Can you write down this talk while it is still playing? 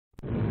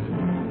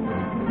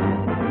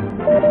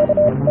Hello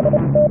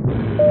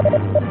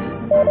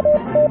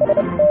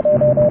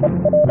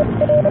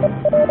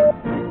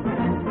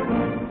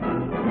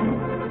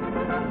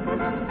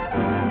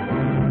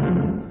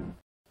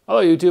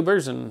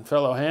YouTubers and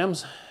fellow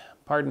hams.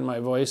 Pardon my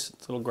voice,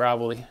 it's a little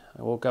gravelly.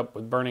 I woke up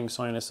with burning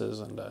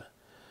sinuses and a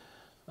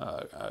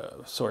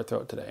sore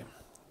throat today.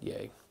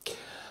 Yay.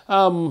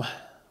 We're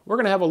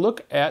going to have a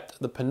look at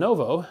the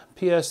Pevono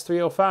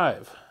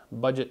PS305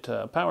 budget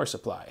power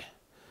supply.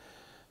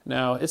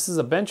 Now this is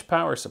a bench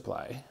power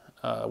supply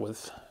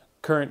with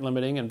current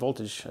limiting and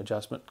voltage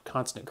adjustment,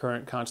 constant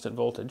current, constant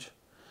voltage,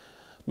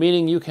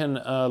 meaning you can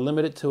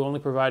limit it to only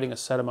providing a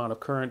set amount of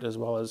current as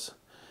well as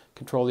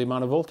control the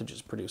amount of voltage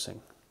it's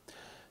producing.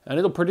 And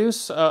it'll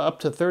produce up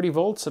to 30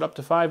 volts at up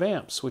to 5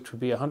 amps, which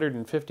would be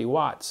 150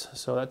 watts,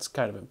 so that's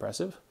kind of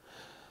impressive.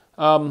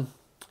 Now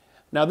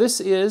this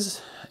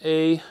is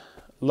a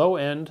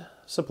low-end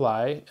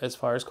supply as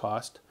far as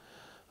cost.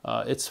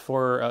 It's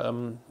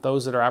for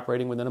those that are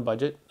operating within a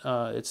budget.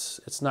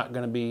 It's not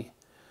going to be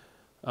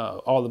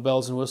all the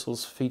bells and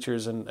whistles,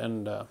 features,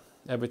 and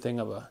everything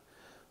of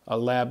a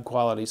lab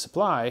quality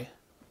supply.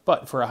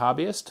 But for a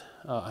hobbyist,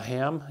 a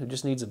ham who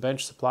just needs a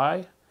bench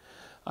supply,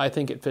 I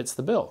think it fits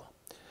the bill.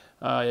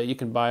 You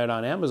can buy it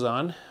on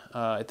Amazon.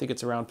 I think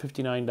it's around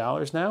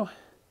 $59 now.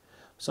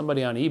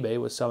 Somebody on eBay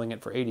was selling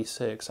it for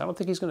 $86. I don't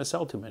think he's going to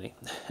sell too many.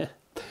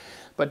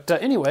 But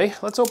anyway,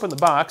 let's open the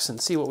box and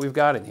see what we've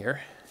got in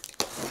here.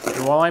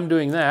 And while I'm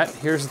doing that,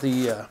 here's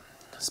the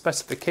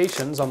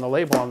specifications on the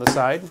label on the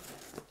side.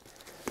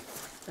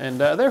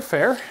 And they're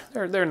fair.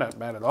 They're not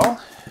bad at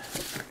all.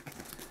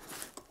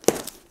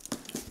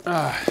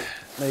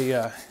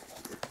 They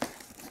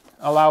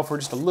allow for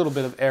just a little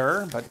bit of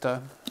error, but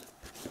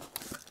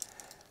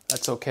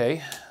that's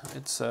okay.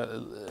 It's,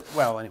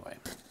 well, anyway.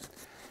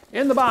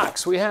 In the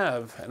box, we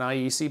have an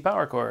IEC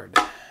power cord,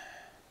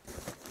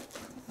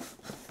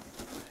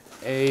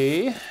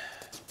 a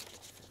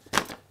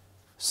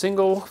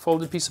single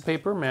folded piece of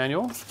paper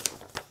manual.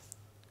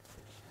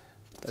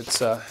 It's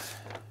it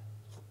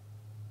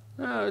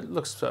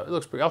looks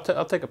pretty.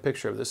 I'll take a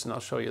picture of this and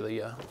I'll show you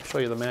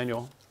the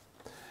manual.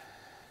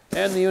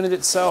 And the unit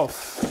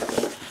itself.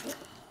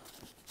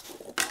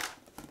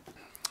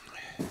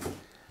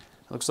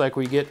 Looks like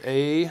we get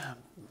a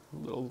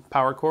little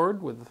power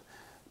cord with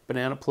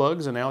banana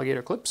plugs and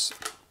alligator clips.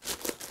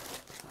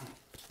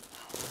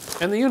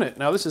 And the unit.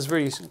 Now this is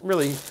really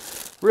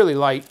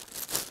light.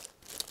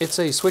 It's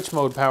a switch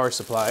mode power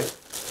supply,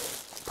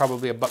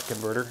 probably a buck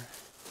converter,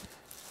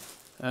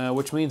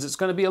 which means it's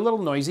going to be a little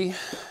noisy.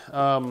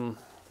 For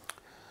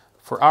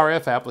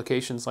RF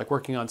applications like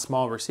working on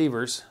small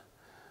receivers,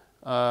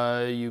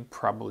 you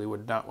probably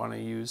would not want to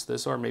use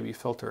this, or maybe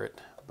filter it.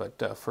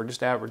 But for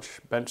just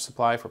average bench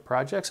supply for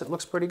projects, it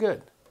looks pretty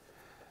good.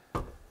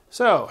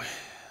 So,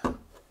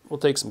 we'll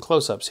take some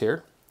close-ups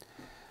here.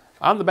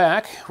 On the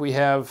back, we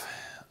have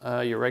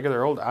your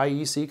regular old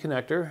IEC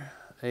connector,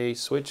 a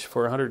switch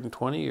for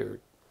 120 or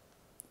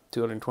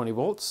 220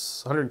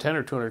 volts, 110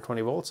 or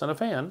 220 volts, and a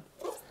fan.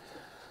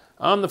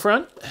 On the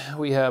front,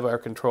 we have our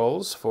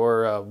controls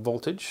for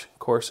voltage,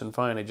 coarse and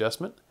fine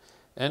adjustment,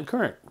 and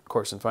current,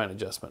 coarse and fine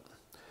adjustment.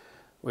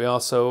 We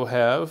also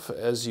have,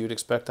 as you'd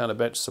expect on a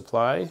bench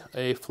supply,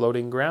 a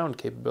floating ground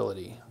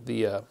capability.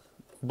 The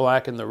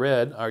black and the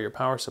red are your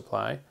power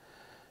supply,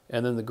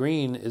 and then the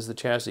green is the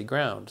chassis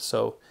ground.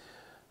 So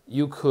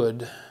you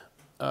could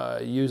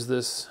use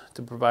this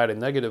to provide a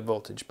negative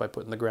voltage by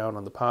putting the ground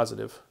on the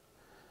positive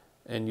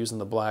and using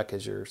the black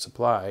as your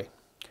supply.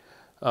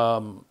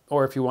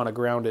 Or if you want to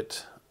ground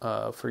it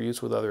for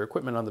use with other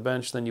equipment on the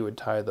bench, then you would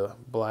tie the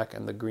black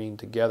and the green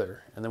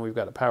together. And then we've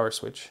got a power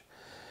switch.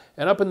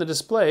 And up in the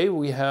display,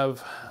 we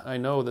have, I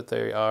know that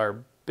they are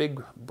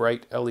big,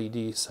 bright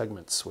LED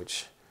segments,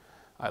 which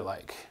I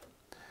like.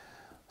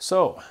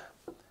 So,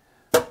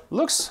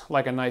 looks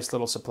like a nice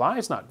little supply.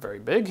 It's not very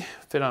big.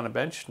 Fit on a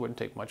bench, wouldn't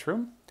take much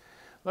room.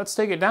 Let's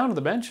take it down to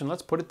the bench and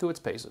let's put it through its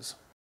paces.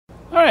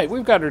 All right,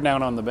 we've got her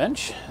down on the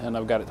bench, and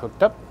I've got it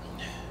hooked up.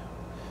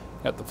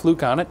 Got the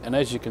fluke on it, and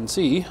as you can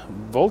see,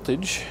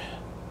 voltage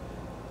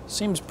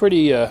seems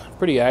pretty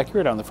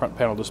accurate on the front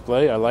panel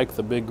display. I like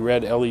the big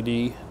red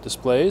LED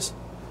displays.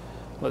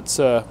 Let's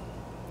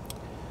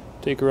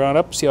take her on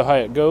up, see how high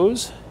it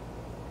goes.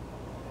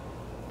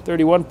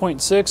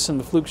 31.6, and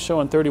the fluke's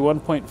showing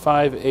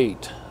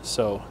 31.58.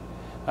 So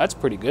that's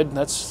pretty good.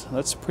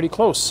 That's pretty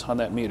close on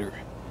that meter.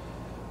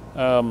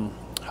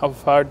 How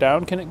far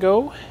down can it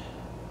go?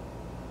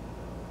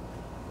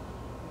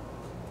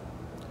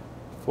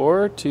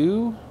 4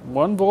 to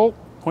 1 volt,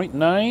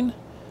 0.9.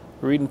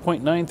 We're reading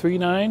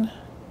 0.939,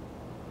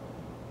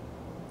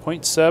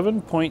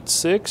 0.7,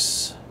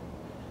 0.6,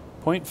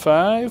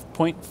 0.5,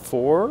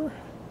 0.4,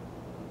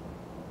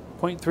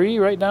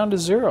 0.3, right down to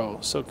 0.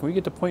 So can we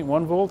get to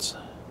 0.1 volts?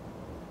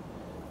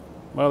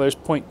 Well, there's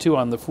 0.2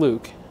 on the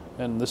fluke,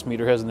 and this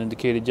meter hasn't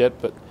indicated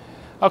yet, but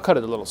I'll cut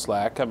it a little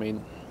slack. I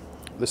mean,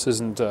 this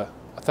isn't a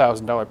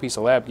 $1,000 piece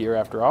of lab gear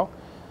after all.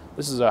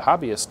 This is a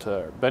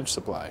hobbyist bench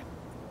supply.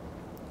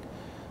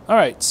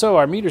 Alright, so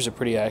our meters are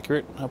pretty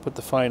accurate. I'll put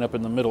the fine up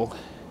in the middle.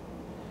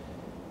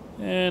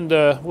 And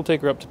we'll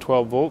take her up to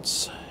 12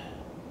 volts.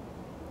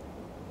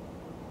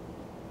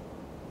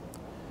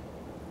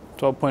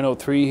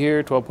 12.03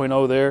 here,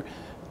 12.0 there.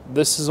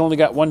 This has only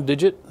got one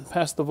digit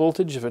past the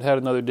voltage. If it had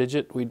another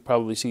digit, we'd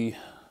probably see,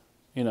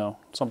 you know,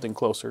 something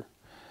closer.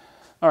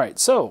 All right,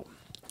 so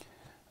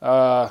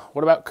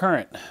what about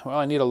current? Well,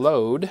 I need a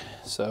load,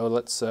 so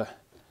let's, I've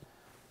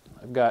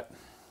got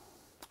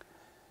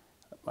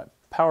my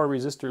power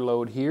resistor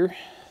load here,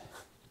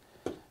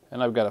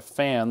 and I've got a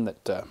fan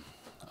that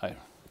I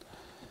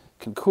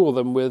can cool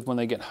them with when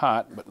they get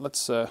hot, but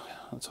let's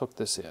hook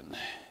this in.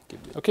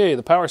 Okay,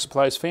 the power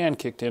supply's fan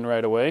kicked in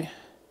right away,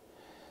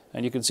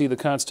 and you can see the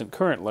constant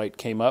current light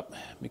came up,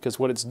 because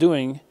what it's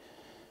doing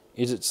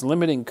is it's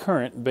limiting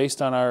current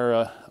based on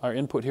our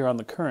input here on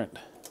the current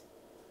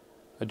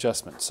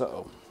adjustment.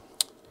 So,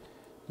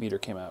 meter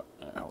came out.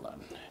 Hold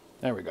on.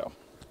 There we go.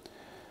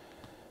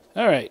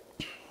 All right.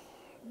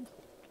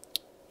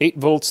 8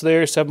 volts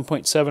there,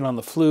 7.7 on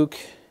the fluke.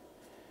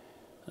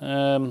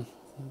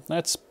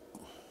 That's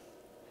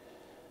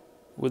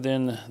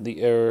within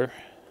the error.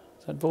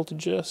 Is that voltage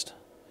just?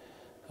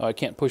 Oh, I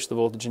can't push the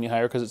voltage any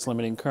higher because it's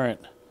limiting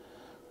current.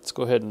 Let's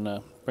go ahead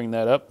and bring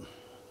that up.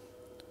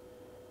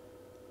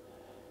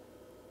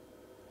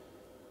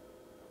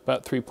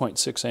 About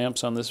 3.6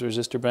 amps on this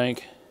resistor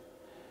bank.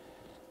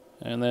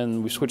 And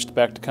then we switched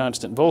back to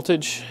constant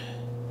voltage.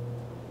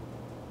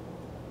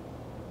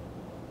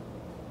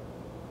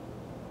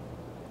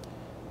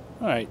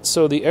 Alright,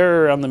 so the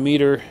error on the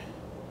meter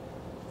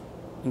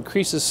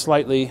increases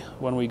slightly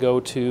when we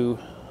go to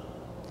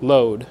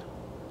load.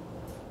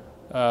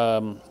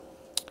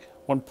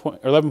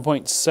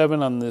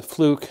 11.7 on the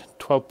fluke,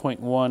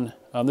 12.1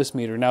 on this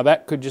meter. Now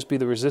that could just be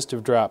the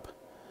resistive drop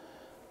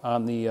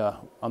on the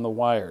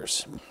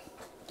wires.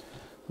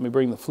 Let me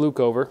bring the fluke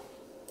over,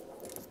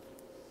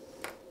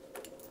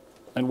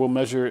 and we'll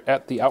measure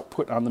at the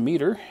output on the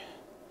meter.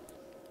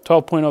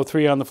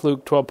 12.03 on the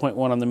fluke, 12.1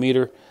 on the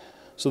meter.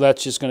 So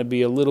that's just going to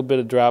be a little bit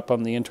of drop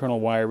on the internal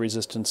wire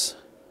resistance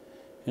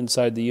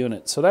inside the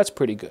unit. So that's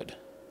pretty good.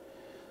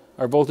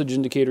 Our voltage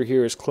indicator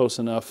here is close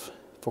enough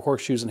for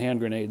horseshoes and hand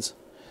grenades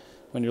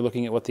when you're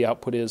looking at what the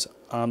output is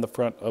on the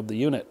front of the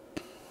unit.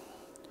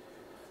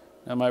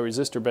 Now my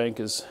resistor bank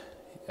is,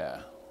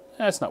 yeah,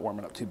 it's not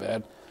warming up too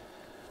bad.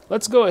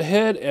 Let's go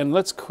ahead and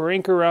let's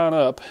crank her on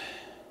up.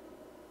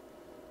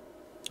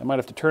 I might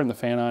have to turn the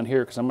fan on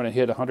here because I'm going to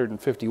hit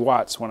 150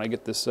 watts when I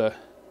get this,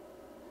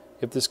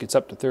 if this gets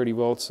up to 30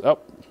 volts. Oh,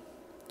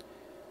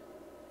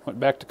 went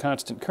back to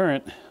constant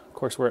current. Of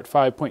course, we're at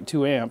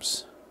 5.2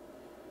 amps.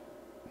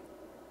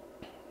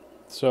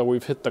 So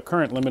we've hit the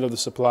current limit of the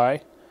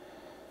supply,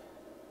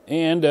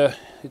 and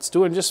it's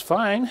doing just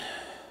fine.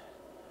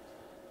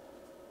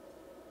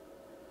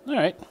 All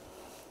right,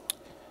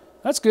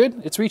 that's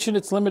good. It's reaching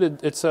its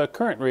limited, its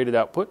current rated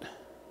output.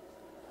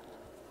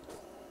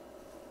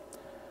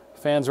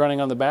 Fan's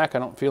running on the back. I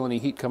don't feel any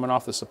heat coming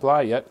off the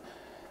supply yet.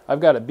 I've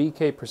got a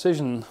BK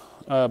Precision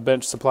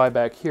bench supply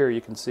back here.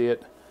 You can see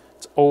it.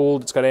 It's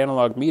old. It's got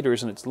analog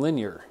meters and it's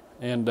linear.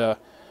 And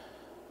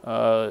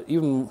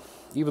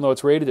even though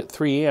it's rated at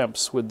 3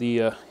 amps with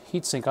the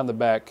heatsink on the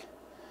back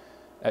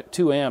at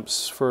 2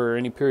 amps for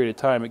any period of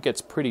time, it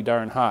gets pretty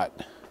darn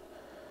hot.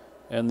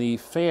 And the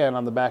fan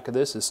on the back of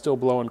this is still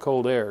blowing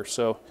cold air,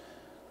 so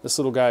this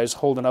little guy is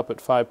holding up at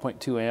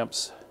 5.2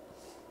 amps,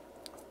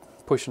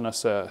 pushing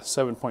us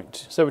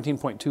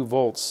 17.2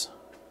 volts.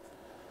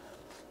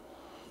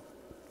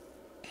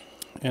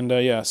 And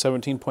yeah,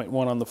 17.1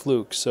 on the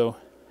fluke, so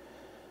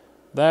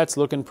that's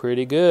looking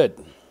pretty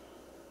good.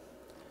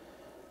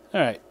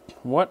 All right,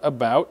 what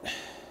about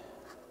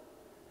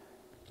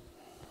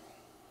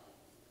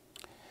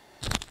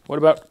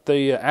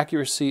the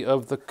accuracy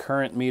of the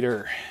current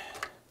meter?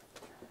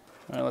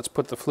 All right, let's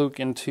put the fluke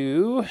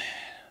into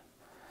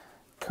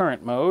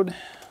current mode,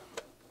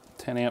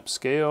 10 amp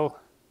scale.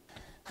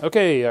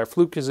 Okay, our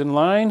fluke is in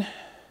line,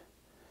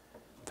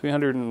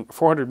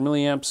 400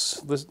 milliamps,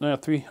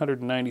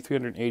 390,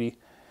 380,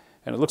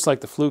 and it looks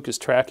like the fluke is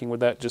tracking with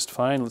that just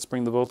fine. Let's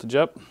bring the voltage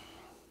up.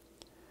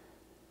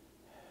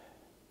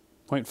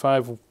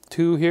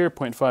 0.52 here,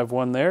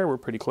 0.51 there, we're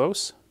pretty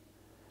close.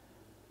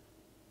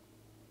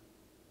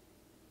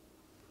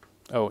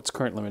 Oh, it's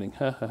current limiting,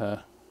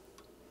 1.34,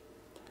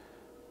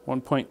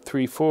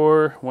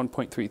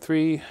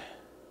 1.33,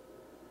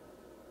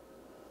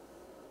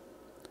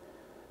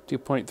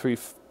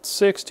 2.36,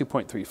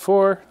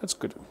 2.34, that's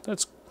good,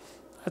 that's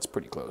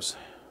pretty close.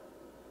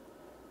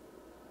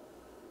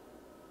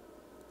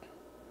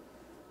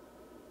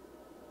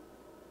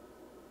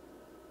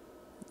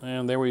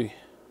 And there we,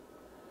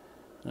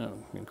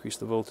 increase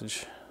the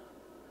voltage.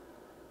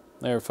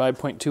 There,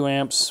 5.2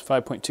 amps,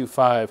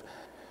 5.25.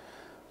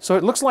 So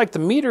it looks like the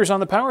meters on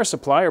the power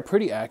supply are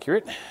pretty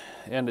accurate,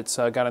 and it's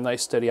got a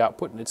nice steady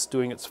output, and it's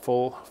doing its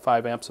full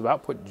 5 amps of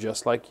output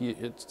just like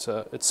it's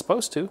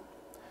supposed to.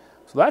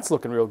 So that's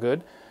looking real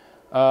good.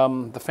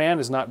 The fan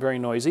is not very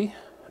noisy.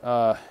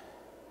 I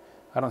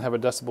don't have a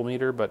decibel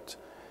meter, but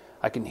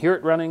I can hear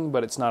it running,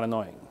 but it's not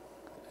annoying.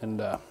 And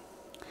it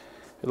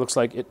looks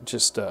like it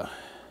just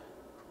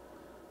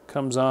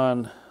comes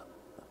on.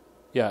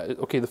 Yeah,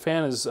 okay, the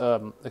fan is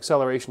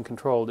acceleration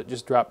controlled. It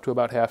just dropped to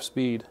about half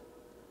speed.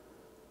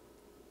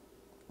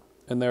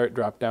 And there it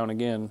dropped down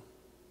again.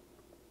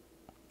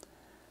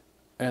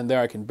 And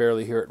there I can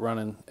barely hear it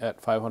running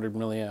at 500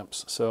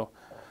 milliamps. So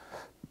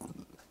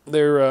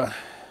they're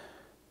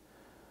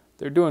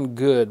doing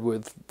good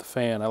with the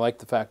fan. I like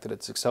the fact that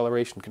it's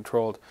acceleration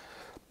controlled.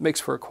 Makes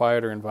for a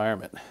quieter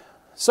environment.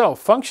 So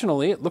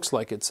functionally, it looks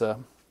like it's a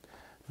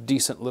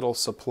decent little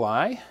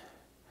supply.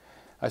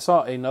 I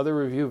saw another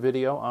review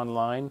video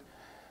online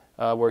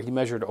where he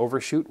measured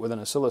overshoot with an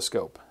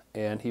oscilloscope,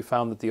 and he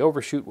found that the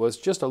overshoot was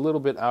just a little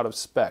bit out of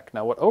spec.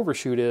 Now what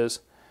overshoot is,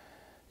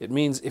 it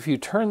means if you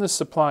turn this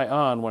supply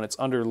on when it's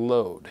under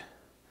load.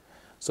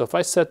 So if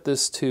I set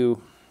this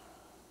to,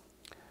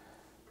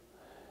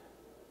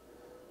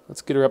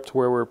 let's get her up to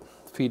where we're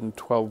feeding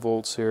 12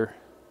 volts here.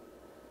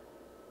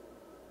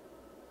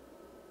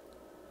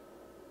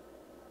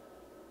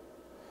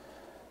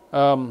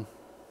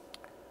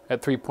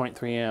 At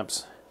 3.3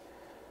 amps.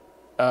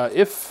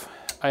 If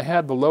I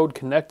had the load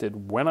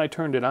connected when I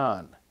turned it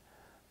on,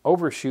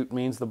 overshoot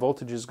means the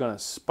voltage is going to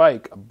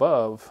spike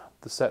above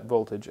the set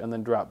voltage and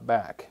then drop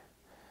back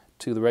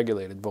to the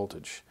regulated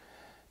voltage.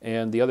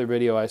 And the other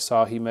video I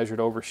saw, he measured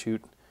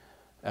overshoot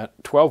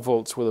at 12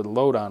 volts with a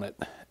load on it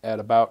at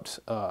about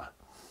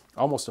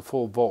almost a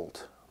full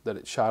volt that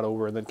it shot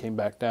over and then came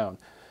back down.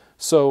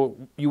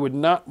 So you would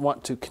not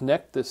want to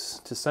connect this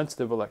to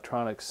sensitive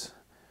electronics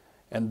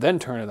and then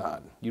turn it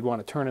on. You'd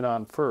want to turn it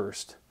on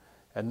first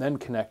and then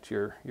connect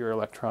your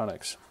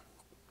electronics.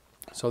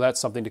 So that's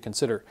something to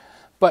consider.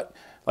 But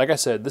like I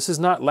said, this is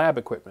not lab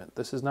equipment.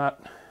 This is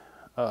not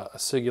a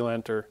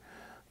Sigulent or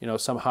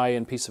some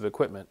high-end piece of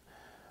equipment.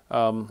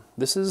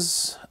 This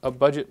is a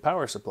budget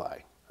power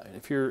supply.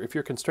 If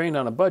you're constrained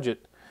on a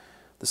budget,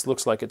 this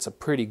looks like it's a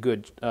pretty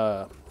good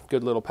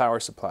little power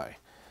supply.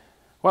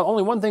 Well,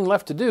 only one thing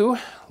left to do.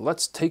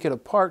 Let's take it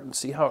apart and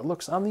see how it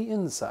looks on the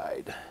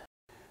inside.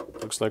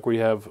 Looks like we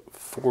have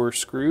 4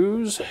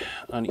 screws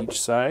on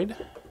each side.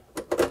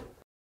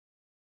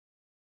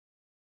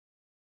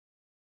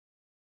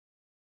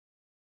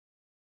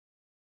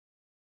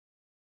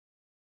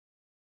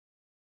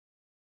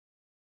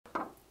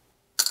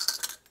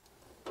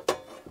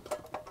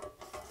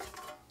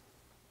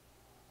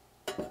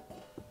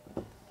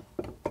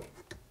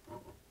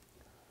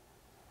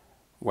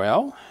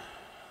 Well,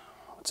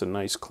 it's a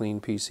nice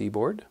clean PC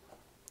board.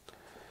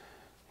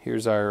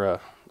 Here's our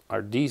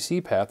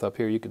DC path up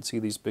here. You can see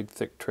these big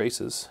thick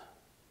traces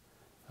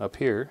up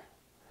here.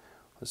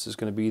 This is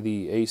going to be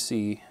the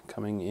AC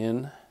coming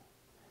in,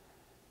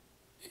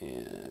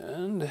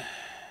 and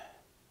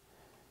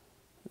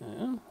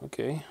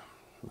okay,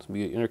 this will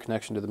be an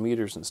interconnection to the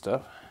meters and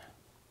stuff.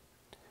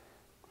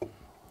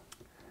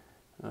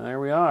 There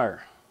we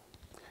are.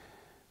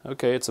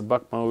 Okay, it's a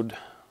buck mode,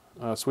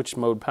 switch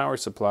mode power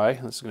supply.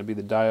 This is going to be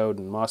the diode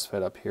and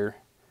MOSFET up here.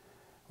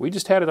 We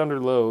just had it under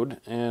load,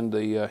 and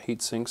the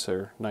heat sinks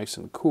are nice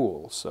and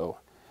cool, so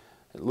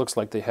it looks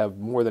like they have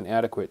more than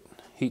adequate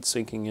heat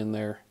sinking in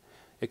there.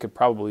 It could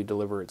probably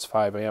deliver its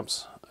 5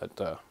 amps at,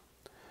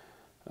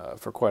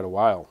 for quite a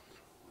while,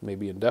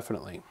 maybe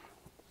indefinitely.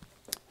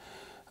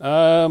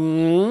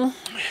 Our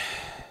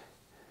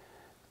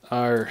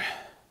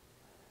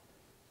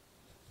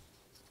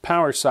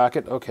power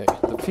socket, okay,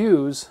 the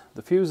fuse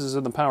is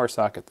in the power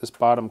socket. This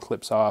bottom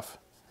clips off,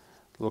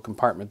 little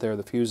compartment there.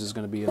 The fuse is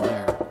going to be in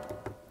there.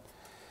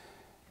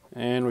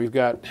 And we've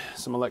got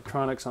some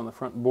electronics on the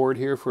front board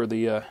here for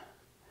the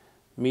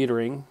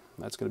metering.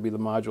 That's going to be the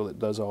module that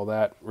does all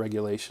that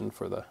regulation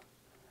for the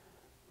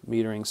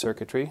metering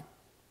circuitry.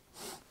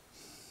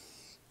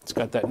 It's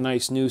got that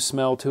nice new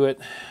smell to it.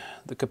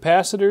 The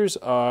capacitors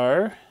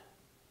are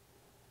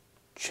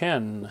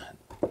Chen,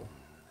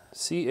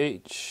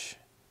 C-H-E-N-O-X,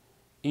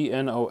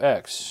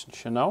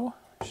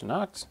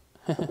 Chenox?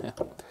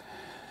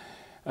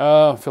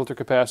 Filter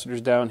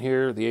capacitors down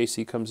here. The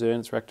AC comes in,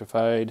 it's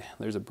rectified.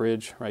 There's a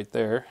bridge right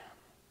there.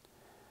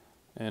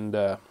 And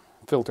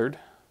filtered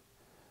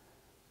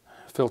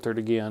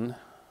again.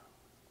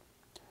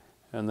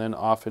 And then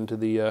off into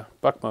the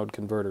buck mode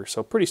converter.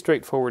 So pretty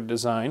straightforward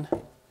design.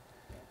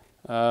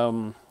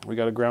 We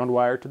got a ground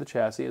wire to the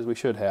chassis, as we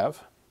should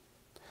have.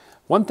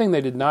 One thing they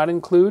did not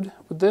include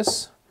with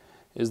this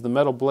is the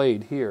metal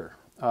blade here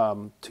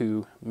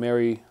to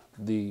marry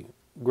the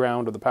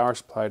ground of the power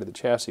supply to the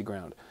chassis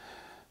ground.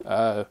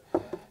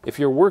 If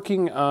you're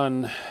working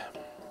on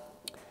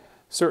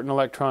certain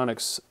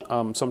electronics,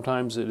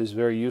 sometimes it is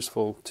very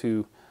useful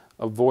to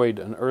avoid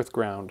an earth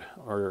ground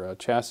or a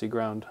chassis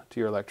ground to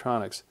your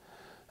electronics.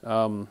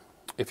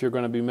 If you're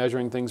going to be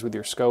measuring things with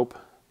your scope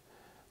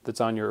that's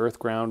on your earth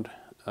ground,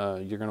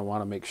 you're going to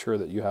want to make sure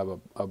that you have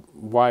a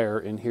wire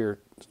in here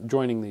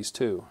joining these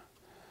two.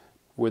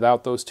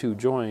 Without those two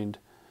joined,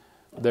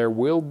 there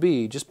will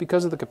be, just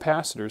because of the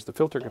capacitors, the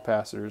filter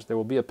capacitors, there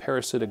will be a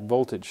parasitic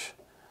voltage,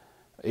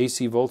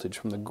 AC voltage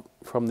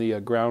from the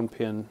ground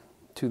pin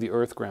to the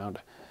earth ground.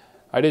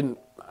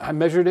 I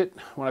measured it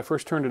when I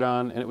first turned it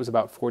on, and it was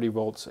about 40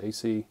 volts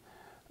AC.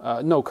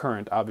 No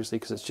current, obviously,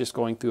 because it's just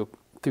going through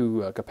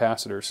through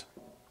capacitors.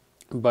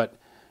 But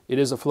it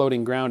is a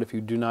floating ground if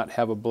you do not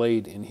have a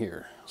blade in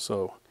here.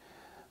 So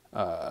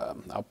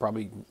I'll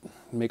probably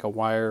make a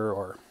wire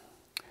or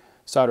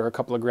solder a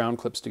couple of ground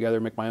clips together,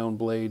 make my own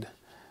blade.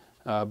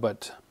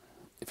 But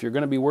if you're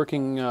going to be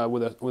working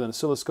with an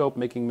oscilloscope,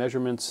 making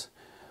measurements,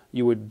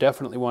 you would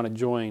definitely want to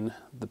join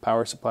the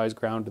power supply's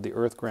ground to the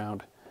earth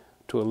ground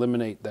to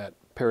eliminate that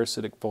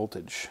parasitic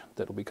voltage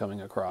that will be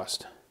coming across.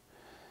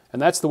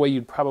 And that's the way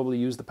you'd probably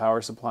use the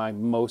power supply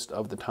most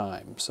of the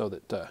time, so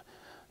that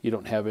you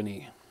don't have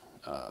any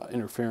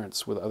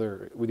interference with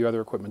your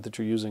other equipment that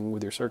you're using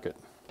with your circuit.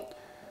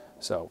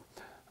 So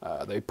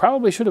they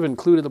probably should have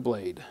included a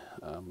blade,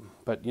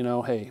 but you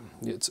know, hey,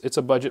 it's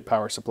a budget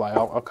power supply.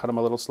 I'll cut them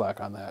a little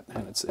slack on that,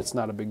 and it's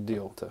not a big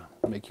deal to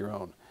make your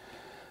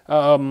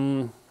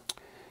own.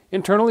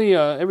 Internally,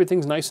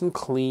 everything's nice and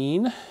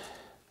clean.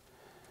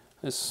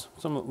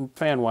 Some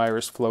fan wire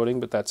is floating,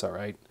 but that's all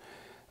right.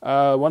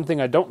 One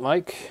thing I don't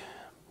like,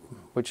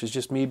 which is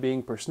just me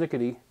being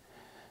persnickety,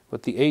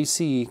 but the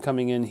AC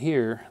coming in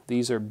here,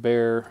 these are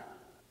bare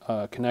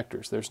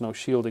connectors. There's no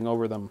shielding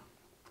over them,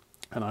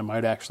 and I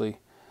might actually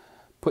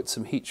put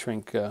some heat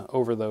shrink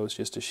over those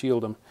just to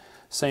shield them.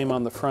 Same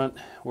on the front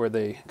where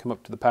they come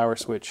up to the power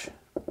switch.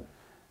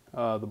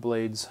 The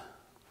blades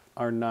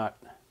are not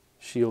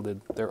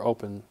shielded, they're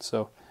open.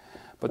 So,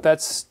 but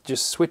that's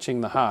just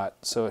switching the hot,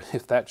 so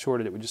if that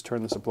shorted it would just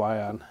turn the supply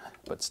on,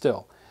 but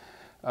still.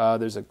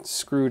 There's a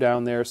screw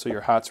down there, so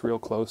your hot's real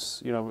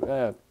close, you know,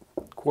 a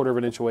quarter of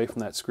an inch away from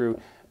that screw.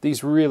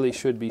 These really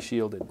should be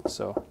shielded,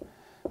 so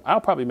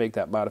I'll probably make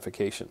that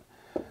modification.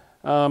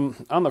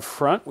 On the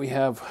front, we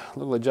have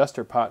little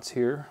adjuster pots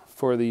here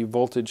for the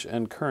voltage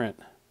and current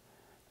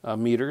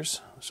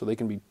meters, so they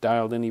can be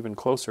dialed in even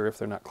closer if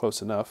they're not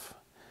close enough.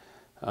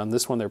 On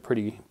this one, they're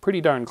pretty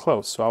darn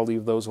close, so I'll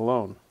leave those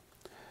alone.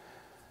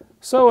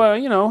 So,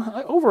 you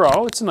know,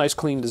 overall, it's a nice,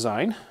 clean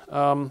design.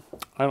 I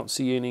don't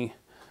see any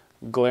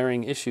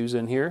glaring issues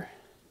in here.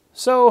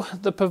 So,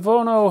 the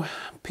Pevono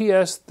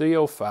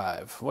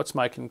PS305. What's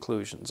my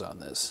conclusions on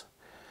this?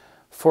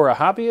 For a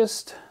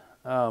hobbyist,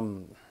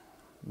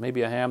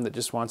 maybe a ham that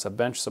just wants a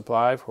bench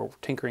supply for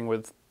tinkering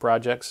with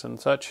projects and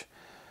such,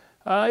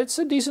 it's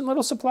a decent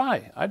little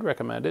supply. I'd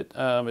recommend it.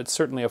 It's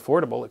certainly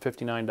affordable at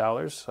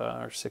 $59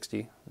 or $60,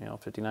 you know,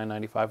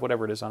 $59.95,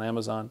 whatever it is on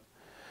Amazon.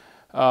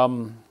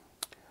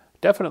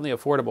 Definitely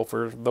affordable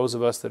for those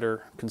of us that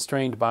are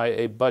constrained by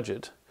a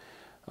budget.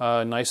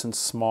 Nice and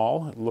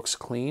small. It looks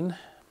clean.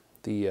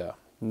 The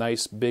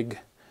nice big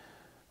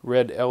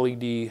red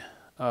LED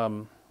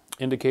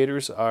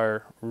indicators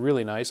are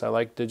really nice. I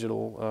like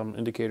digital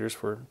indicators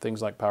for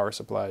things like power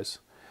supplies.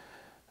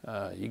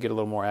 You get a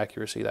little more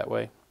accuracy that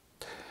way.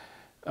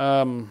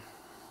 The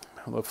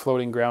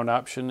floating ground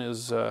option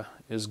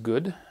is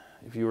good.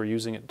 If you were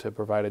using it to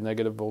provide a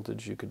negative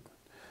voltage, you could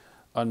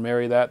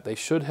unmarry that. They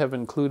should have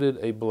included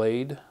a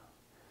blade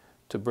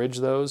to bridge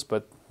those,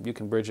 but you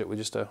can bridge it with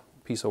just a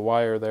piece of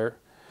wire there,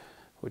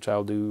 which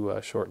I'll do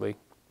shortly.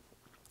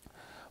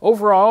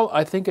 Overall,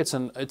 I think it's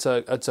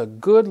a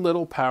good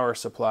little power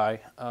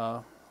supply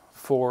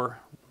for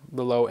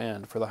the low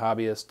end, for the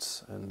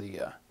hobbyists and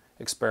the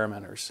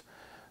experimenters.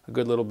 A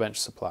good little bench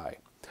supply.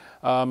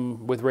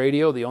 With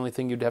radio, the only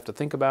thing you'd have to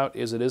think about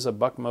is it is a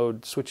buck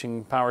mode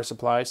switching power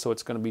supply, so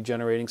it's going to be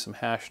generating some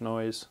hash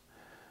noise.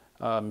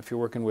 If you're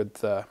working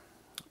with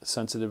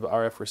sensitive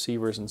RF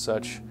receivers and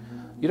such,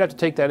 you'd have to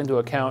take that into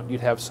account.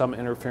 You'd have some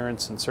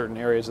interference in certain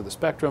areas of the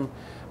spectrum.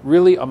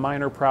 Really a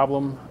minor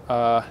problem,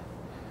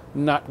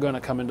 not going to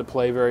come into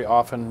play very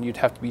often. You'd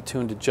have to be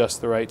tuned to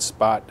just the right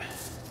spot.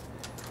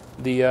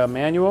 The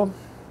manual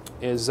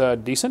is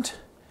decent.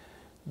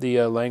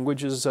 The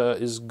language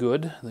is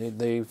good.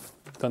 They've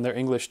done their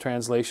English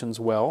translations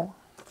well.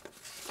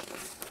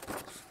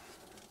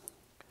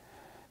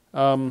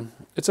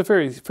 It's a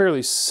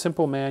fairly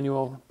simple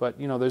manual, but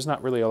you know, there's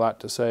not really a lot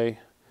to say.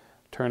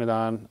 Turn it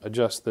on,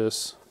 adjust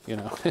this, you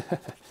know.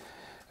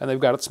 And they've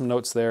got some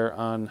notes there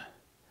on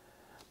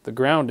the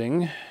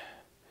grounding.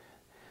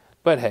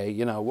 But hey,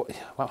 you know,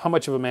 how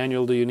much of a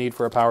manual do you need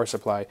for a power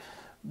supply?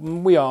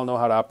 We all know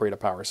how to operate a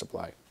power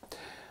supply.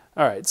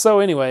 All right, so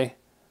anyway,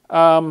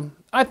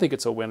 I think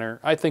it's a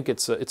winner. I think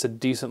it's a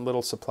decent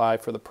little supply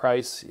for the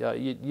price.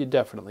 You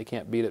definitely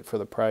can't beat it for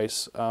the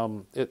price.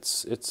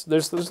 There's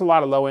a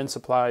lot of low end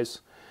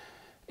supplies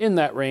in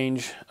that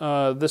range.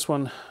 This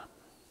one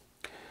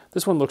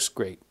looks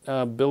great.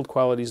 Build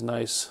quality's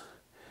nice.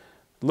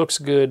 Looks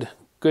good.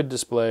 Good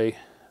display.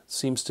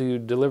 Seems to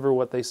deliver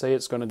what they say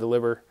it's going to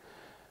deliver.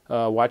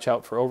 Watch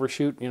out for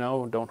overshoot. You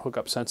know, don't hook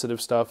up sensitive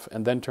stuff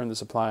and then turn the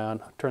supply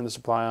on. Turn the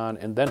supply on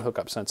and then hook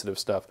up sensitive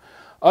stuff.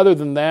 Other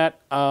than that,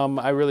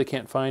 I really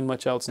can't find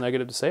much else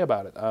negative to say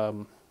about it.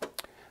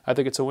 I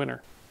think it's a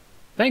winner.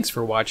 Thanks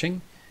for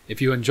watching.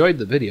 If you enjoyed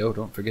the video,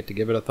 don't forget to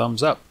give it a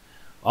thumbs up.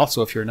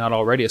 Also, if you're not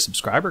already a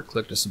subscriber,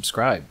 click to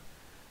subscribe.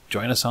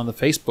 Join us on the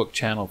Facebook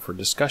channel for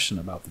discussion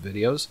about the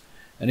videos.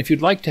 And if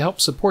you'd like to help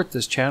support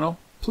this channel,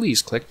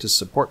 please click to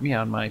support me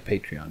on my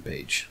Patreon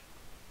page.